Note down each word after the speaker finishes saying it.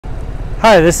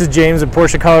Hi, this is James at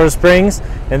Porsche Colorado Springs,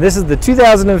 and this is the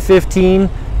 2015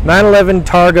 911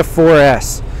 Targa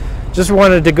 4S. Just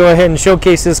wanted to go ahead and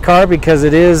showcase this car because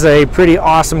it is a pretty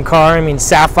awesome car. I mean,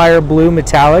 sapphire blue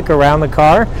metallic around the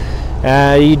car.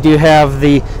 You do have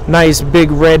the nice big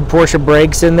red Porsche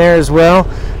brakes in there as well,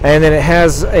 and then it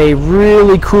has a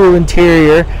really cool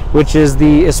interior, which is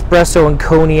the espresso and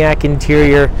cognac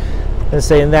interior.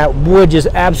 And that wood just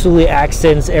absolutely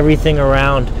accents everything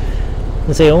around.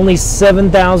 And only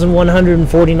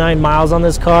 7,149 miles on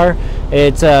this car.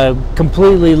 It's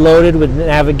completely loaded with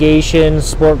navigation,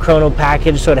 sport chrono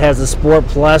package, so it has the Sport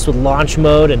Plus with launch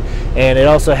mode, and it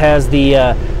also has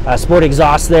the sport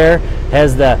exhaust there. It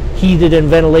has the heated and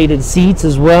ventilated seats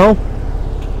as well,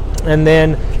 and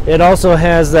then it also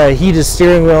has the heated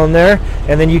steering wheel in there,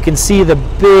 and then you can see the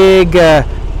big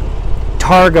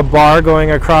Targa bar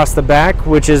going across the back,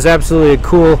 which is absolutely a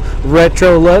cool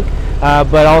retro look.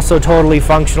 But also totally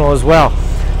functional as well.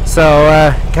 So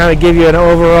kind of give you an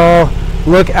overall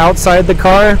look outside the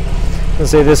car. And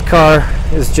this car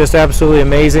is just absolutely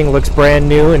amazing. Looks brand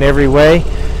new in every way.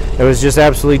 It was just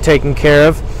absolutely taken care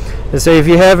of. And if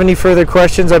you have any further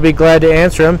questions, I'd be glad to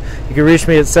answer them. You can reach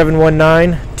me at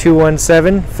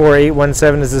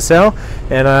 719-217-4817 is the cell.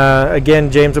 And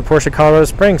again, James at Porsche Colorado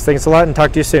Springs. Thanks a lot, and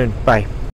talk to you soon. Bye.